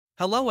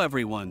Hello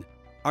everyone.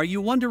 Are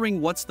you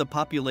wondering what's the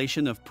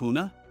population of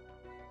Pune?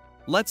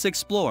 Let's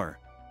explore.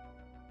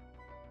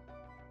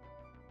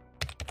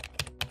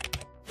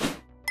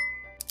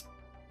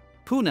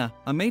 Pune,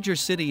 a major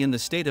city in the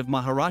state of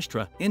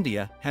Maharashtra,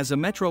 India, has a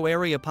metro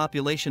area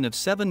population of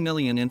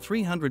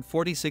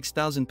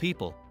 7,346,000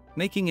 people,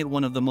 making it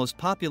one of the most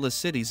populous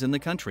cities in the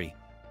country.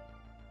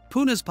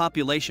 Pune's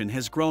population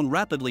has grown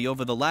rapidly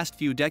over the last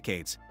few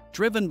decades,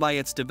 driven by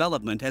its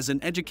development as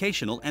an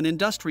educational and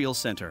industrial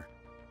center.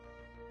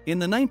 In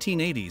the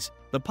 1980s,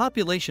 the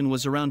population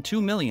was around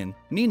 2 million,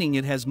 meaning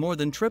it has more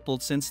than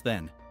tripled since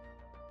then.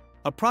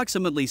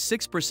 Approximately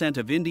 6%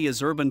 of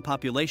India's urban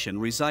population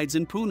resides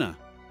in Pune.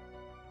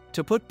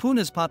 To put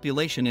Pune's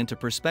population into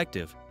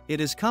perspective, it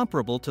is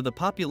comparable to the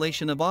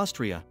population of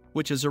Austria,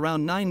 which is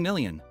around 9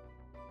 million.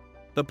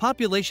 The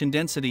population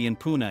density in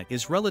Pune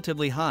is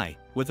relatively high,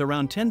 with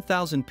around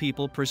 10,000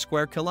 people per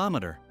square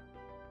kilometer.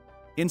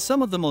 In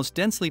some of the most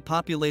densely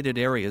populated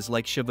areas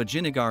like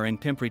Shivajinagar and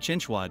Pimpri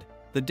Chinchwad,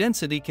 the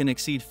density can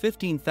exceed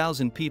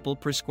 15,000 people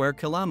per square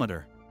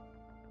kilometer.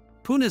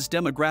 Pune's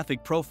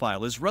demographic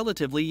profile is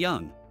relatively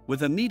young,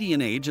 with a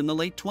median age in the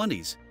late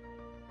 20s.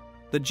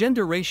 The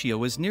gender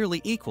ratio is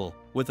nearly equal,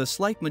 with a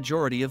slight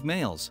majority of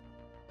males.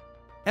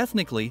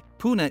 Ethnically,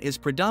 Pune is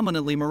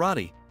predominantly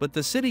Marathi, but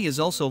the city is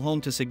also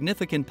home to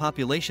significant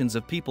populations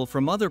of people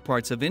from other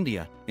parts of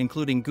India,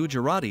 including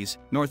Gujaratis,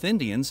 North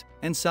Indians,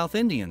 and South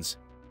Indians.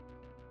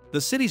 The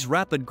city's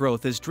rapid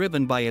growth is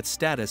driven by its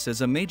status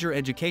as a major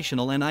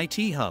educational and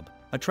IT hub,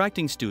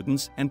 attracting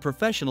students and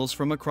professionals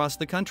from across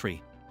the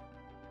country.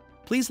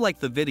 Please like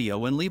the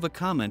video and leave a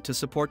comment to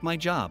support my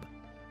job.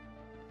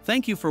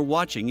 Thank you for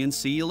watching and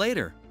see you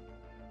later.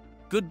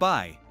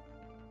 Goodbye.